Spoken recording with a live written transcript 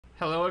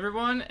Hello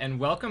everyone, and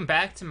welcome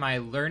back to my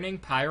Learning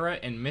Pyra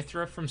and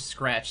Mythra from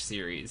Scratch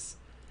series.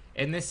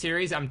 In this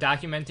series, I'm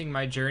documenting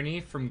my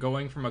journey from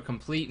going from a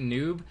complete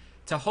noob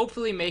to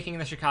hopefully making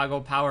the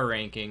Chicago Power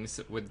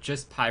Rankings with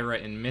just Pyra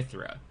and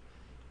Mythra.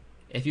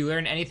 If you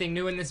learn anything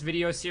new in this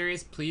video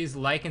series, please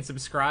like and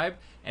subscribe,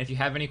 and if you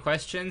have any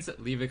questions,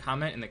 leave a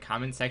comment in the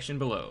comment section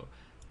below.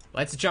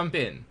 Let's jump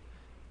in.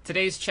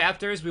 Today's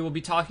chapters, we will be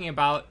talking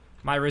about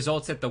my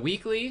results at the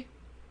weekly,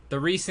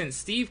 the recent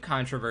Steve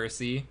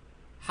controversy,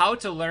 how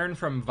to learn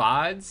from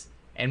VODs,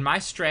 and my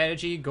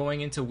strategy going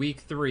into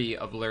week 3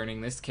 of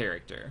learning this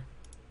character.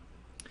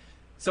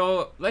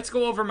 So let's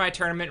go over my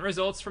tournament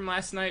results from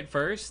last night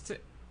first.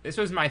 This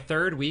was my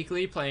third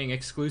weekly playing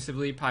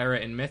exclusively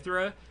Pyra and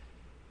Mythra.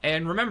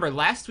 And remember,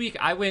 last week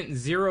I went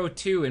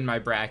 0-2 in my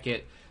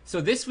bracket.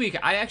 So this week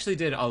I actually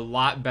did a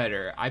lot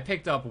better. I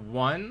picked up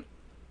 1,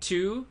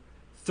 2,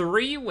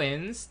 3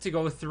 wins to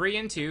go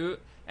 3-2,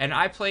 and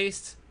I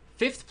placed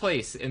 5th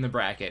place in the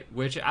bracket,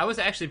 which I was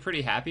actually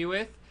pretty happy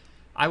with.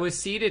 I was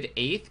seeded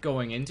 8th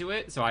going into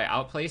it, so I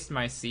outplaced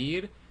my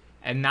seed.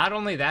 And not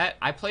only that,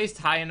 I placed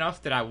high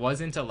enough that I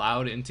wasn't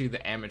allowed into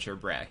the amateur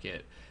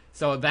bracket.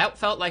 So that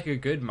felt like a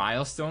good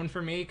milestone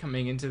for me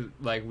coming into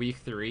like week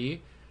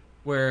 3,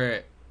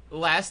 where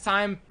last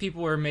time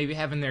people were maybe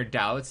having their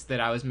doubts that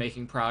I was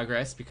making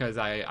progress because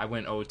I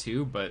went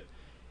 0-2, but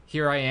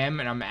here I am,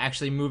 and I'm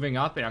actually moving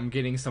up, and I'm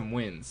getting some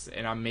wins,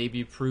 and I'm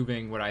maybe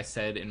proving what I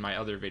said in my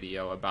other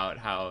video about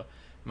how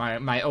my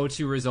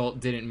 0-2 result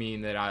didn't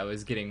mean that I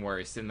was getting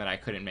worse and that I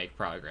couldn't make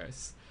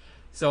progress.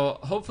 So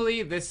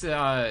hopefully this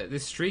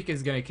streak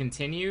is going to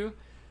continue.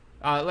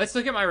 Let's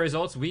look at my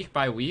results week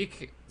by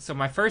week. So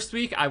my first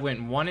week I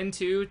went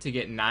 1-2 to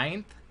get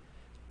 9th.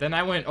 Then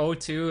I went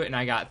 0-2 and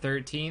I got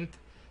 13th.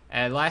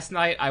 And last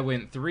night I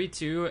went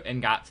 3-2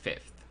 and got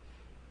 5th.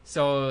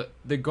 So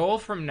the goal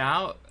from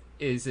now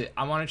is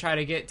I want to try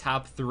to get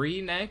top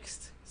 3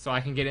 next so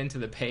I can get into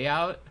the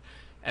payout.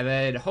 And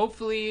then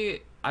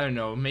hopefully, I don't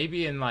know,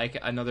 maybe in like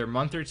another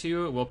month or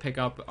two, we'll pick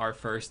up our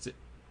first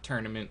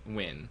tournament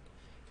win.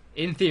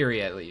 In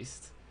theory, at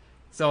least.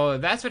 So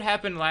that's what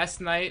happened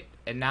last night,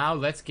 and now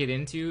let's get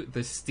into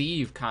the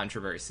Steve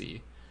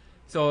controversy.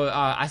 So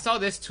I saw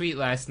this tweet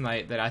last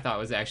night that I thought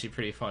was actually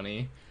pretty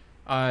funny.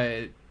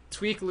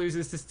 Tweak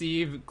loses to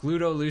Steve,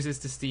 Gluto loses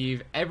to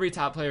Steve, every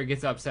top player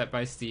gets upset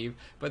by Steve,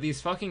 but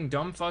these fucking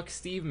dumbfuck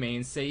Steve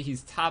mains say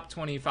he's top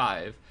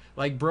 25.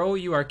 Like, bro,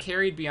 you are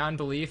carried beyond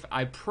belief.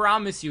 I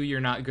promise you you're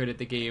not good at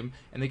the game,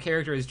 and the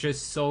character is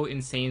just so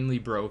insanely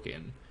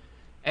broken.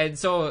 And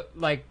so,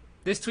 like,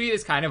 this tweet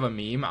is kind of a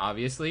meme,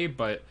 obviously,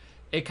 but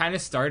it kind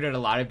of started a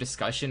lot of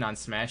discussion on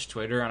Smash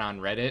Twitter and on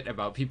Reddit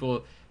about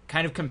people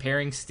kind of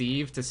comparing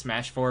Steve to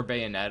Smash 4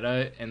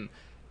 Bayonetta, and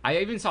I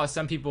even saw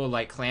some people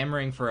like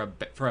clamoring for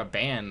a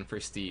ban for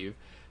Steve.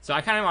 So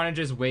I kind of want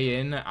to just weigh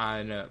in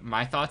on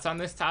my thoughts on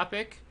this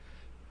topic,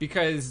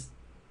 because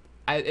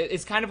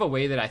it's kind of a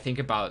way that I think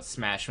about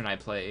Smash when I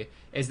play,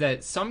 is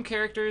that some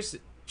characters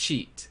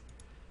cheat.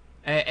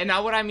 And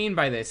now what I mean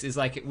by this is,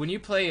 like, when you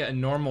play a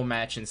normal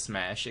match in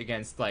Smash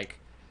against, like,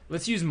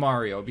 let's use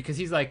Mario, because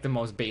he's like the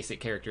most basic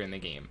character in the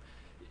game.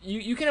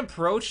 You can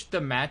approach the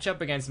matchup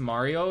against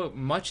Mario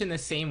much in the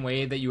same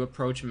way that you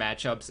approach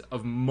matchups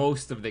of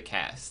most of the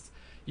cast.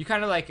 You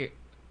kind of like,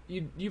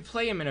 you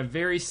play him in a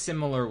very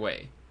similar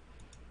way.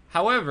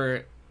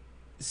 However,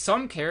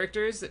 some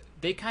characters,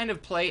 they kind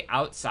of play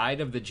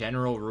outside of the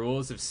general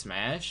rules of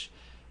Smash,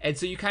 and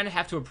so you kind of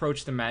have to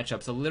approach the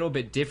matchups a little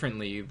bit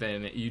differently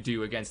than you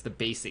do against the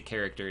basic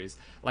characters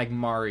like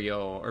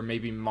Mario or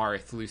maybe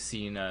Marth,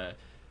 Lucina,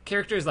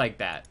 characters like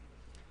that.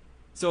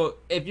 So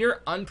if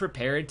you're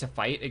unprepared to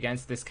fight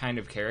against this kind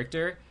of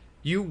character,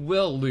 you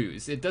will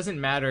lose. It doesn't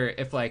matter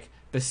if like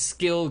the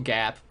skill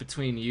gap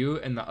between you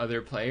and the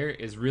other player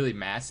is really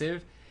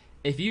massive.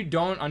 If you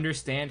don't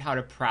understand how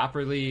to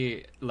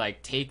properly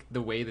like take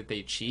the way that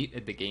they cheat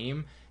at the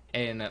game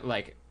and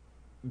like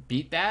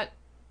beat that,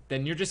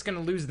 then you're just going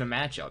to lose the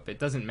matchup. It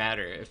doesn't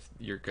matter if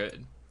you're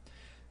good.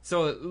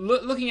 So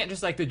looking at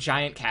just like the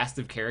giant cast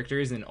of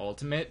characters in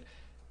Ultimate,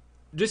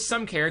 just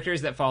some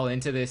characters that fall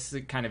into this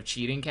kind of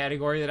cheating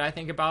category that I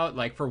think about.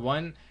 Like, for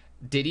one,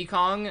 Diddy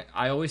Kong,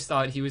 I always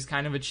thought he was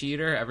kind of a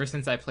cheater ever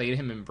since I played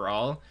him in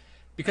Brawl.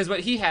 Because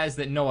what he has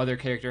that no other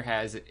character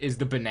has is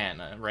the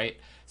banana, right?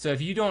 So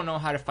if you don't know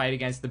how to fight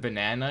against the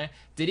banana,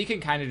 Diddy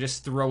can kind of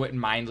just throw it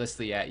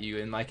mindlessly at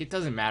you, and like, it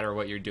doesn't matter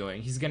what you're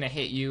doing. He's gonna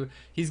hit you,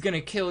 he's gonna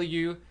kill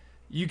you,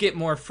 you get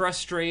more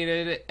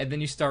frustrated, and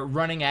then you start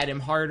running at him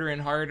harder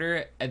and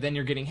harder, and then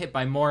you're getting hit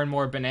by more and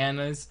more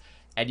bananas,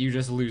 and you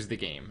just lose the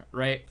game,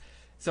 right?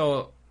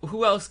 So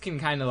who else can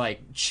kind of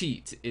like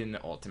cheat in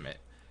Ultimate?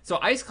 So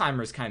Ice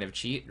Climbers kind of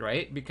cheat,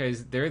 right?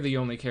 Because they're the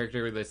only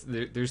character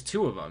there's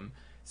 2 of them.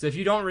 So if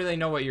you don't really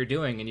know what you're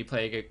doing and you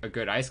play a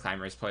good Ice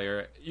Climbers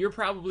player, you're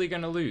probably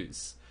going to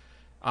lose.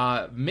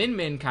 Min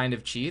Min kind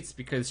of cheats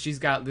because she's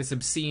got this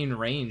obscene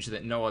range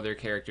that no other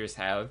characters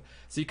have.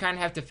 So you kind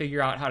of have to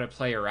figure out how to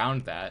play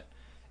around that.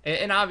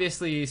 And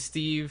obviously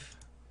Steve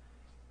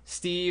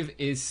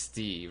is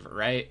Steve,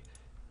 right?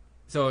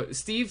 So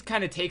Steve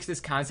kind of takes this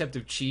concept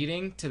of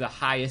cheating to the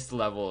highest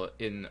level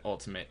in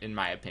Ultimate, in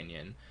my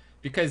opinion.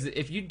 Because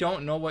if you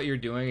don't know what you're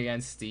doing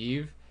against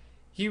Steve,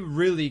 he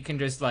really can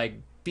just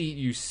like beat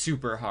you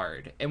super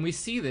hard. And we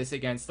see this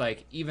against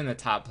like even the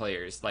top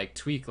players like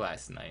Tweak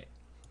last night.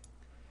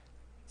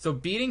 So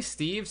beating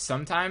Steve,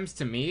 sometimes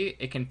to me,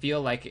 it can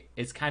feel like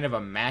it's kind of a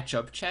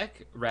matchup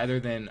check rather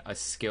than a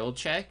skill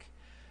check.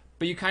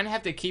 But you kind of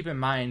have to keep in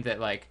mind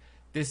that like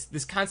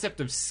this concept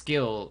of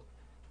skill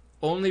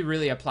only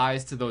really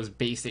applies to those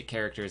basic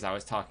characters I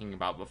was talking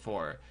about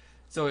before.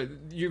 So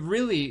you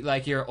really,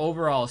 like, your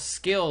overall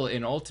skill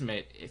in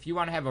Ultimate, if you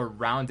want to have a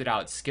rounded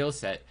out skill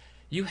set,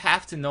 you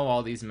have to know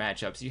all these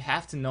matchups. You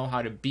have to know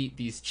how to beat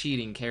these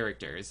cheating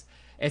characters.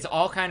 It's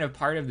all kind of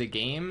part of the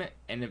game,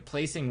 and in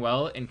placing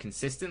well and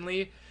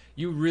consistently,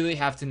 you really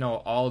have to know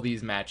all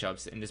these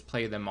matchups and just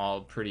play them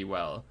all pretty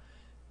well.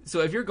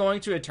 So if you're going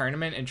to a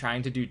tournament and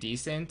trying to do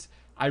decent,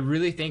 I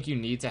really think you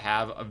need to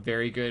have a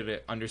very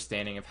good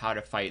understanding of how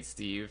to fight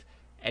Steve.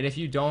 And if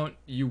you don't,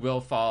 you will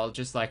fall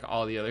just like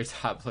all the other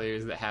top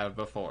players that have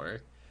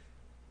before.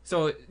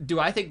 So do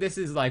I think this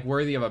is like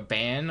worthy of a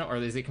ban, or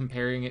is it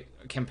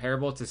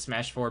comparable to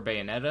Smash 4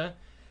 Bayonetta?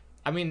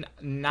 I mean,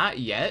 not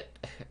yet.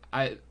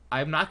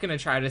 I'm not going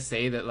to try to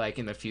say that like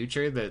in the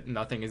future that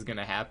nothing is going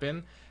to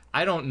happen.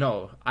 I don't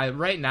know.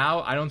 Right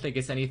now, I don't think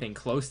it's anything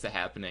close to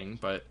happening,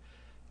 but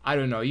I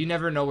don't know. You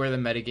never know where the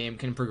metagame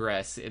can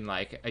progress in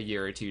like a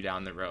year or two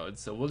down the road.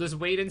 So we'll just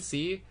wait and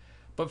see.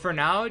 But for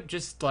now,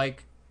 just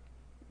like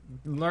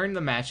learn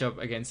the matchup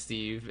against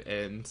Steve,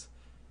 and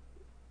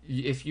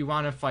if you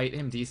want to fight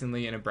him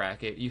decently in a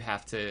bracket, you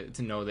have to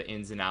know the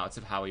ins and outs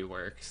of how he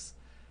works.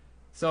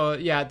 So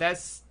yeah,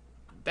 that's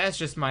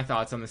just my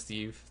thoughts on the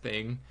Steve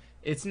thing.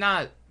 It's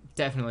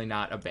definitely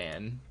not a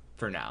ban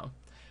for now.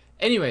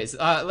 Anyways,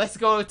 let's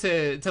go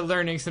to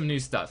learning some new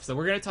stuff. So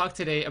we're going to talk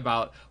today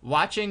about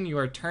watching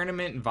your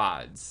tournament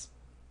VODs.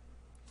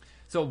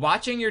 So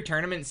watching your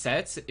tournament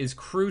sets is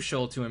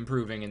crucial to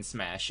improving in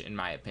Smash, in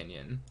my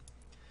opinion.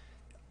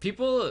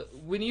 People,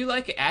 when you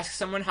like ask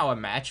someone how a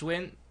match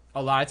went,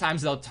 a lot of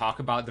times they'll talk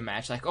about the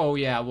match like, oh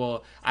yeah,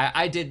 well,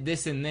 I did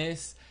this and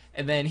this,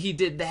 and then he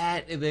did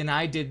that, and then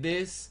I did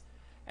this.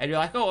 And you're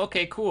like, oh,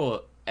 okay,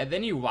 cool. And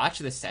then you watch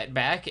the set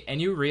back and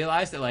you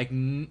realize that like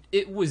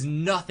it was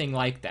nothing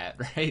like that,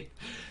 right?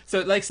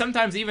 So like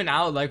sometimes even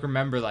I'll like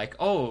remember like,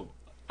 oh,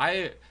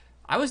 I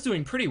was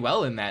doing pretty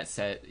well in that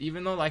set,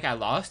 even though like I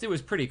lost, it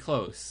was pretty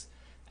close.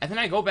 And then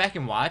I go back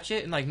and watch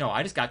it and like, no,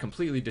 I just got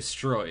completely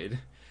destroyed.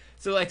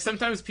 So like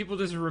sometimes people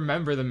just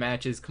remember the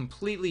matches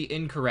completely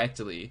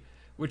incorrectly,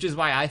 which is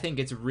why I think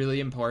it's really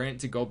important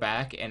to go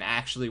back and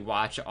actually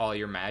watch all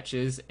your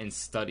matches and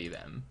study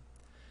them.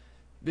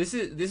 This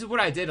is what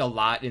I did a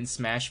lot in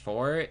Smash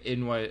 4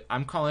 in what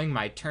I'm calling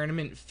my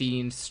Tournament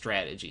Fiend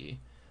strategy.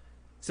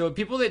 So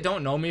people that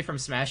don't know me from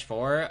Smash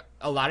 4,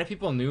 a lot of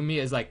people knew me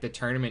as like the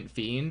Tournament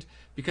Fiend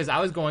because I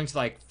was going to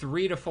like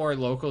 3 to 4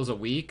 locals a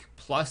week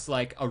plus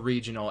like a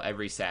regional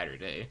every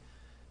Saturday.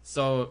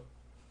 So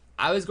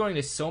I was going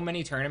to so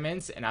many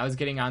tournaments and I was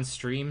getting on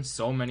stream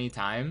so many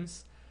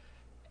times.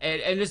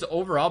 And just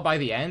overall by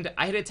the end,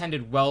 I had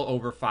attended well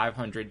over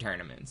 500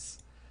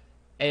 tournaments.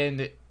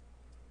 And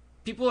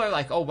people are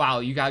like, oh, wow,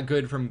 you got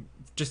good from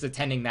just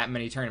attending that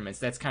many tournaments.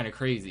 That's kind of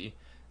crazy.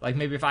 Like,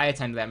 maybe if I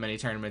attend that many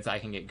tournaments, I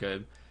can get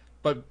good.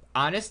 But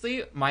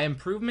honestly, my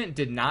improvement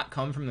did not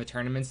come from the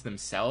tournaments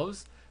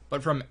themselves,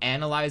 but from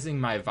analyzing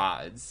my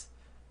VODs.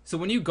 So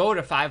when you go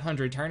to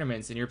 500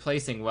 tournaments and you're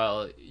placing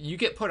well, you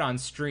get put on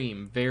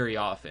stream very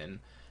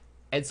often.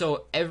 And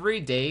so every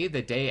day,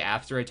 the day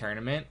after a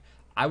tournament,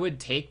 I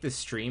would take the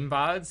stream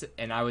VODs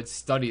and I would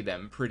study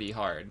them pretty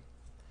hard.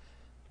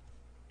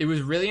 It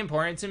was really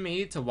important to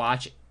me to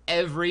watch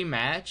every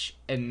match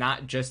and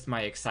not just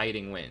my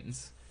exciting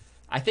wins.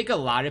 I think a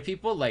lot of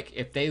people, like,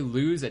 if they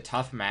lose a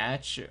tough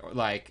match,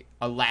 like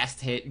a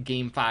last hit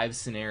game 5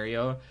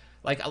 scenario,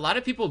 like, a lot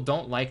of people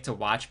don't like to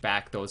watch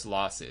back those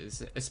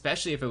losses,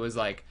 especially if it was,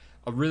 like,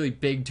 a really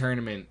big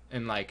tournament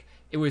and, like,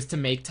 it was to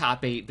make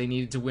top 8, they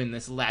needed to win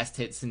this last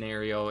hit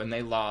scenario and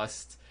they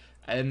lost,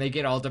 and they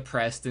get all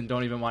depressed and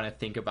don't even want to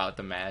think about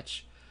the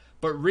match.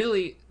 But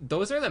really,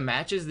 those are the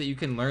matches that you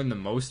can learn the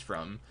most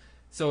from.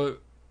 So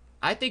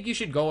I think you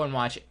should go and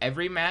watch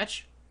every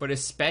match, but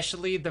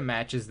especially the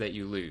matches that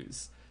you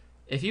lose.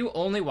 If you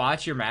only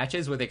watch your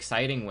matches with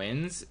exciting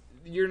wins,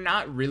 you're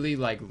not really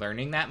like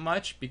learning that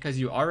much because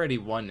you already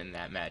won in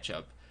that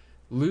matchup.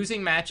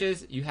 Losing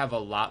matches, you have a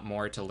lot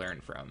more to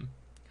learn from.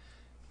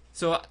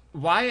 So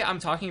why I'm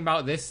talking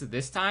about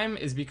this time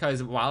is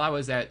because while I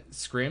was at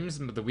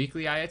Scrims, the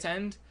weekly I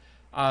attend,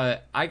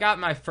 I got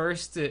my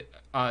first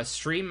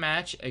stream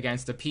match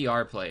against a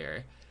PR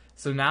player.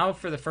 So now,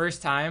 for the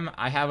first time,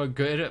 I have a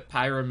good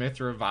Pyra and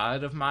Mythra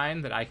VOD of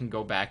mine that I can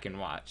go back and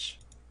watch.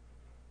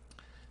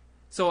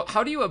 So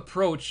how do you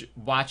approach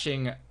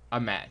watching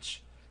a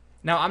match?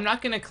 Now, I'm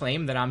not going to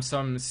claim that I'm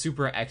some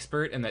super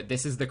expert and that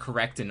this is the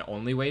correct and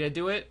only way to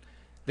do it.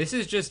 This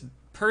is just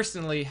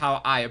personally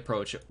how I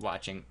approach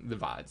watching the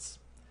VODs.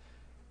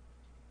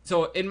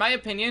 So, in my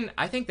opinion,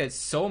 I think that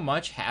so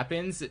much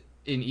happens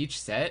in each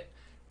set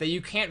that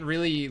you can't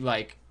really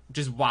like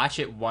just watch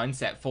it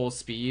once at full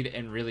speed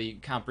and really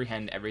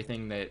comprehend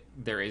everything that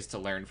there is to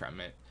learn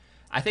from it.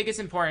 I think it's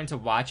important to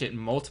watch it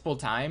multiple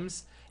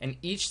times, and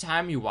each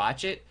time you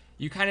watch it,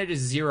 you kind of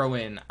just zero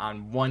in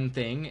on one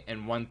thing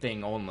and one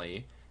thing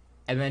only,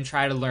 and then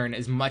try to learn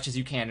as much as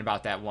you can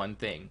about that one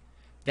thing.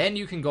 Then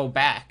you can go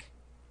back,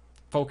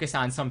 focus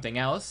on something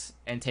else,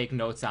 and take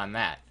notes on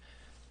that.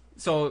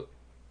 So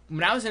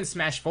when I was in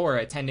Smash 4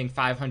 attending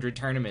 500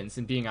 tournaments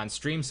and being on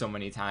stream so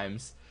many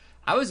times,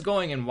 I was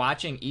going and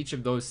watching each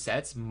of those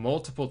sets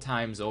multiple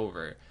times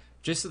over,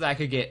 just so that I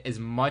could get as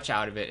much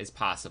out of it as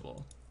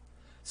possible.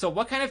 So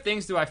what kind of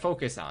things do I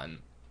focus on?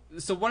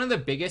 So one of the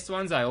biggest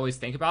ones I always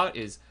think about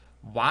is,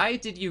 why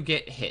did you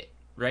get hit,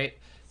 right?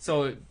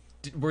 So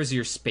was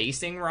your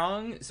spacing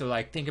wrong? So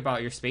like, think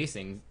about your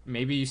spacing.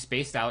 Maybe you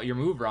spaced out your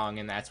move wrong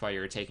and that's why you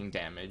were taking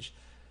damage.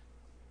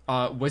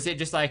 Was it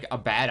just like a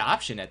bad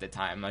option at the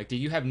time? Like, did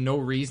you have no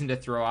reason to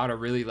throw out a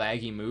really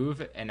laggy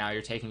move and now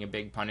you're taking a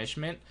big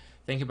punishment?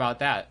 Think about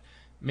that.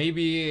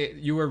 Maybe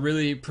you were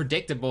really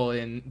predictable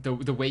in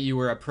the way you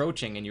were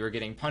approaching and you were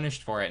getting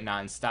punished for it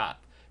nonstop.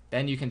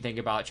 Then you can think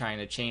about trying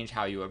to change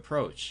how you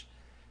approach.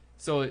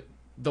 So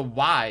the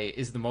why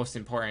is the most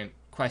important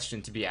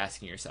question to be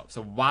asking yourself.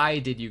 So why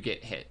did you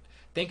get hit?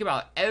 Think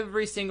about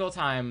every single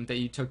time that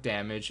you took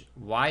damage,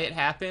 why it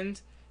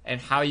happened, and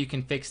how you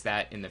can fix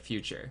that in the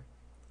future.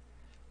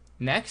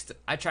 Next,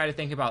 I try to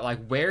think about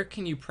like, where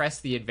can you press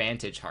the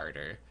advantage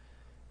harder?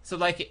 So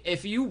like,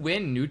 if you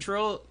win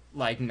neutral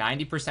like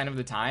 90% of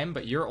the time,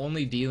 but you're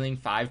only dealing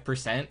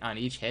 5% on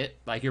each hit,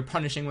 like you're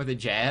punishing with a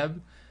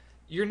jab,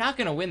 you're not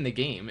going to win the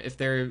game if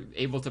they're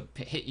able to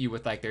hit you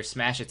with like their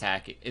smash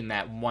attack in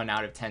that 1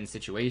 out of 10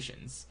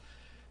 situations.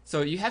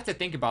 So you have to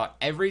think about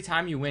every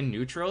time you win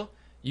neutral,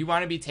 you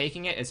want to be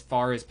taking it as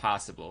far as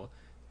possible.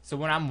 So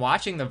when I'm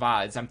watching the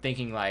VODs, I'm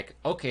thinking like,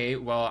 okay,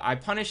 well, I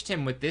punished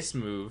him with this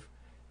move.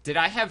 Did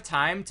I have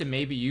time to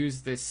maybe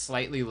use this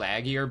slightly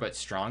laggier but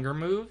stronger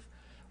move?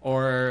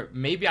 Or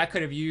maybe I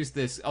could have used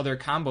this other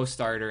combo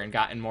starter and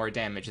gotten more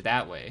damage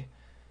that way.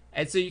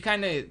 And so you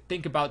kind of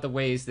think about the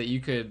ways that you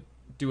could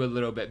do a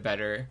little bit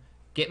better,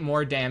 get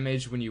more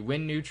damage when you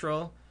win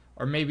neutral,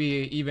 or maybe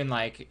even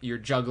like you're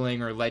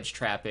juggling or ledge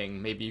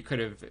trapping, maybe you could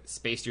have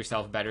spaced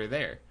yourself better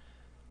there.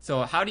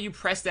 So how do you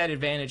press that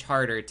advantage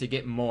harder to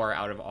get more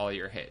out of all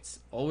your hits?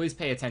 Always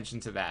pay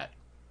attention to that.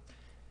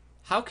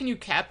 How can you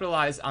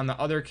capitalize on the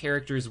other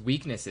character's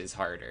weaknesses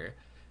harder?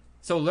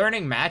 So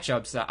learning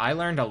matchups, I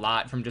learned a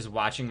lot from just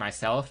watching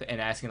myself and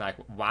asking like,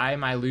 why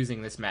am I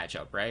losing this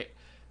matchup, right?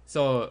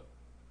 So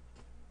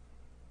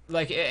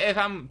like, if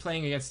I'm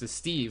playing against the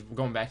Steve,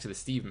 going back to the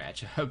Steve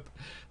matchup,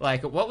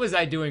 like, what was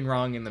I doing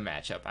wrong in the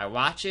matchup? I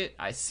watch it,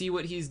 I see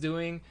what he's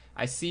doing,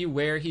 I see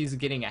where he's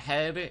getting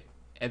ahead,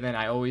 and then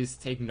I always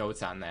take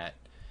notes on that.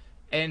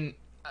 And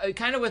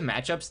kind of with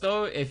matchups,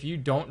 though, if you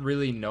don't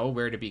really know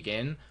where to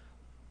begin,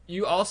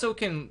 you also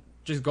can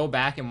just go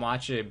back and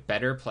watch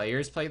better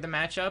players play the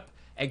matchup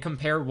and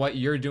compare what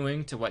you're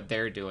doing to what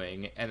they're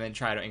doing, and then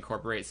try to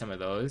incorporate some of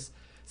those.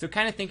 So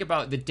kind of think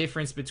about the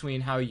difference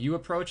between how you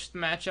approach the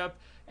matchup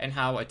and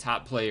how a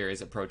top player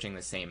is approaching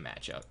the same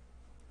matchup.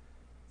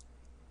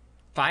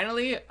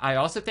 Finally, I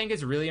also think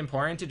it's really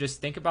important to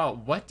just think about,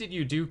 what did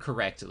you do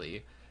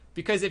correctly?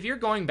 Because if you're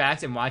going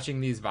back and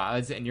watching these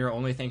VODs and you're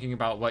only thinking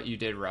about what you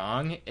did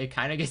wrong, it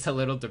kind of gets a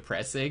little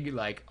depressing.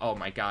 Like, oh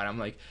my god, I'm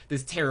like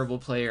this terrible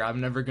player, I'm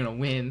never gonna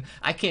win,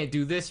 I can't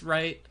do this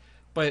right.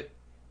 But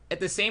at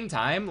the same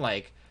time,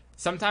 like,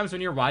 sometimes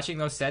when you're watching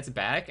those sets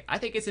back, I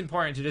think it's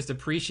important to just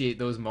appreciate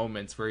those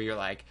moments where you're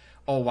like,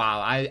 oh wow,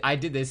 I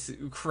did this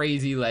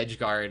crazy ledge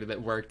guard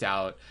that worked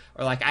out,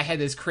 or like I had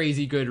this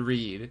crazy good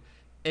read,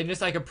 and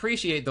just like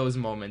appreciate those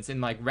moments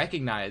and like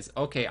recognize,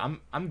 okay,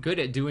 I'm good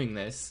at doing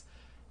this,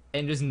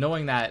 and just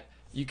knowing that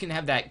you can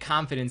have that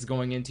confidence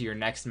going into your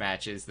next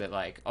matches that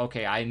like,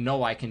 okay, I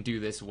know I can do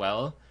this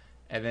well,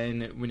 and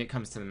then when it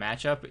comes to the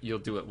matchup, you'll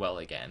do it well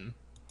again.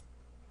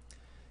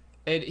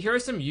 And here are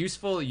some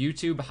useful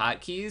YouTube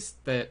hotkeys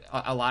that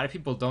a lot of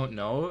people don't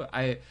know.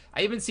 I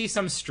even see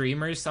some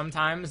streamers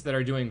sometimes that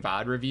are doing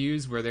VOD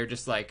reviews where they're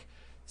just like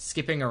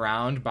skipping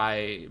around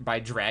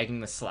by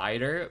dragging the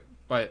slider,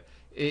 but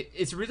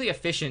it's really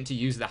efficient to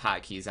use the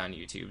hotkeys on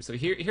YouTube. So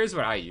here's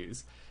what I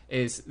use.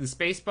 Is the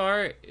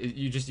spacebar,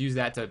 you just use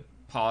that to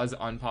pause,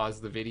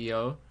 unpause the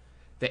video.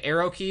 The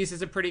arrow keys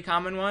is a pretty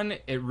common one.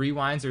 It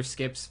rewinds or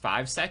skips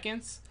 5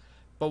 seconds.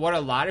 But what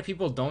a lot of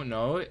people don't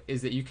know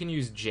is that you can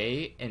use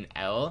J and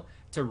L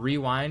to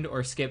rewind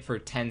or skip for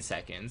 10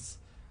 seconds.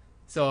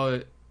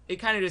 So it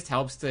kind of just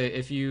helps to,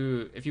 if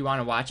you want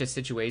to watch a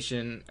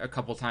situation a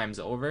couple times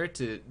over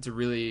to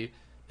really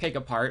pick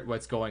apart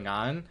what's going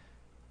on,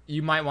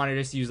 you might want to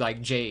just use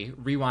like J,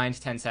 rewind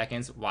 10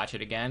 seconds, watch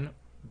it again.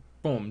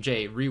 Boom,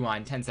 J,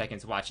 rewind 10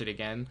 seconds, watch it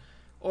again.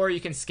 Or you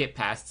can skip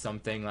past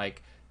something,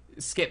 like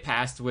skip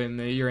past when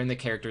you're in the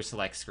character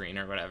select screen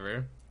or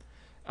whatever.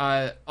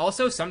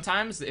 Also,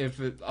 sometimes if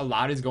a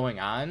lot is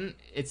going on,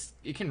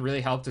 it can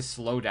really help to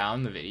slow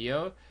down the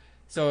video.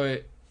 So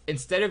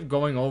instead of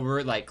going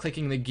over like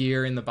clicking the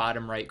gear in the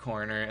bottom right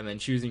corner and then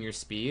choosing your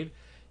speed,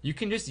 you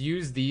can just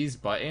use these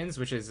buttons,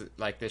 which is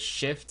like the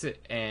shift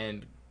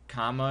and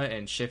comma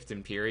and shift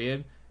and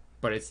period,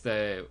 but it's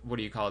the, what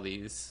do you call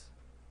these?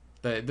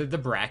 The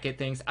bracket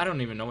things. I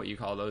don't even know what you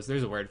call those.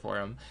 There's a word for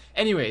them.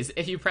 Anyways,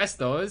 if you press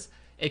those,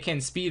 it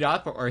can speed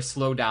up or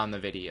slow down the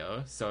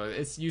video. So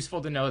it's useful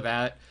to know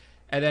that.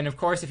 And then, of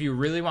course, if you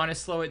really want to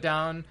slow it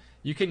down,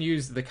 you can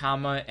use the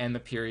comma and the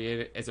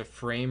period as a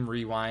frame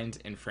rewind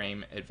and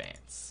frame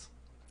advance.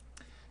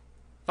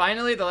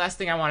 Finally, the last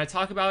thing I want to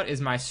talk about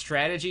is my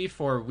strategy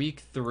for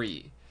week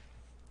 3.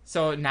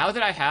 So now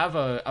that I have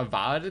a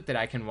VOD that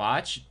I can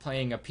watch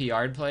playing a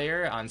PR'd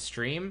player on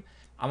stream,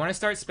 I want to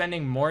start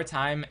spending more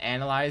time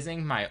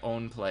analyzing my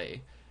own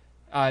play.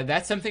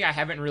 That's something I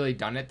haven't really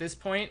done at this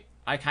point.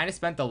 I kind of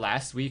spent the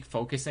last week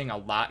focusing a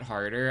lot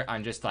harder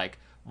on just like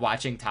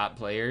watching top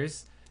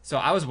players. So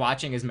I was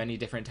watching as many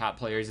different top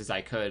players as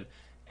I could.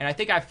 And I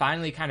think I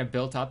finally kind of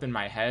built up in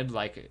my head,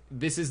 like,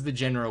 this is the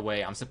general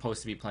way I'm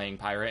supposed to be playing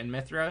Pyra and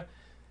Mythra.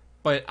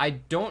 But I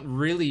don't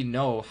really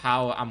know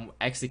how I'm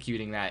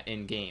executing that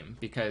in game,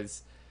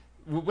 because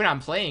when I'm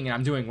playing and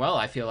I'm doing well,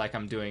 I feel like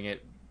I'm doing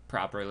it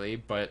properly.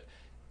 But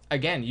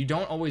again, you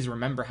don't always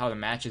remember how the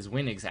matches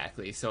win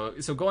exactly. So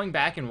going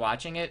back and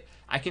watching it,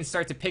 I can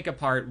start to pick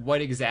apart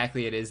what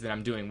exactly it is that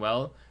I'm doing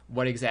well,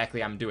 what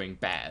exactly I'm doing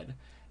bad.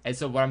 And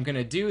so what I'm going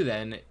to do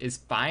then is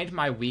find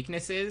my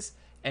weaknesses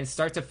and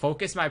start to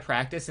focus my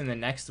practice in the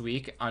next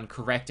week on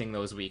correcting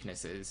those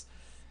weaknesses.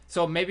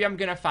 So maybe I'm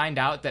going to find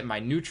out that my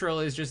neutral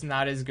is just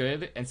not as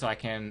good, and so I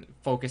can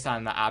focus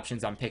on the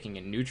options I'm picking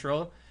in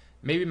neutral.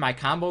 Maybe my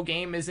combo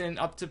game isn't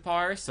up to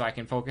par, so I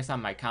can focus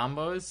on my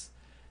combos.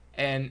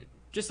 And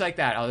just like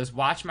that, I'll just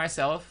watch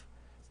myself.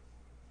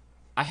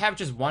 I have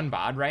just one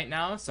VOD right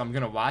now, so I'm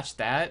going to watch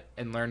that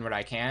and learn what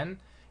I can.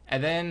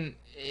 And then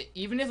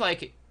even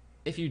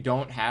if you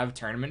don't have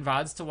tournament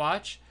VODs to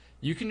watch,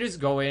 you can just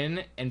go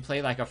in and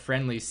play like a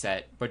friendly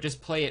set, but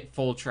just play it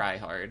full try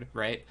hard,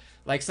 right?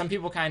 Like some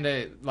people kind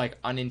of like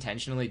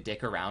unintentionally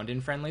dick around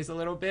in friendlies a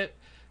little bit.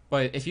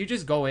 But if you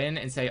just go in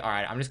and say, all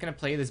right, I'm just going to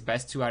play this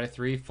best 2 out of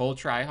 3 full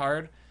try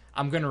hard,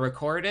 I'm going to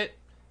record it,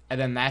 and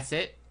then that's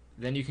it.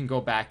 Then you can go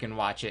back and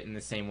watch it in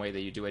the same way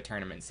that you do a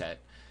tournament set.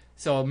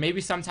 So maybe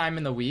sometime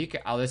in the week,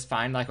 I'll just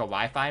find like a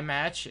Wi-Fi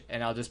match,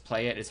 and I'll just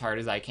play it as hard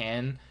as I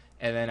can,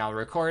 and then I'll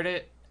record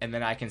it, and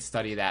then I can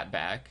study that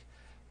back.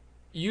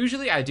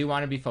 Usually I do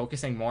want to be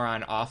focusing more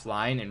on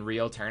offline and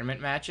real tournament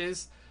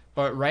matches,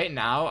 but right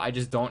now I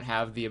just don't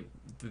have the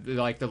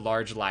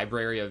large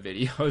library of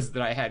videos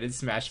that I had in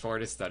Smash 4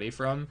 to study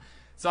from.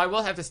 So I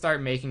will have to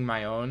start making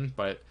my own,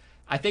 but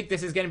I think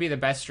this is going to be the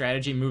best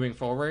strategy moving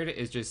forward,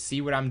 is just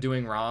see what I'm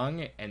doing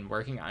wrong and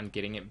working on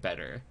getting it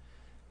better.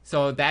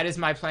 So that is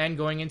my plan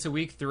going into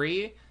week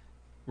 3.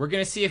 We're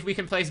going to see if we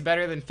can place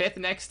better than 5th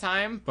next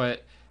time,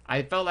 but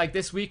I felt like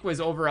this week was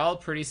overall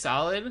pretty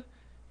solid.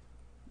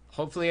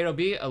 Hopefully it'll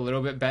be a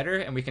little bit better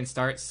and we can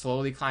start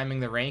slowly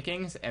climbing the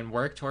rankings and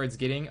work towards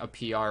getting a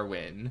PR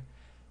win.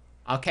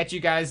 I'll catch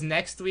you guys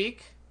next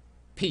week.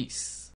 Peace.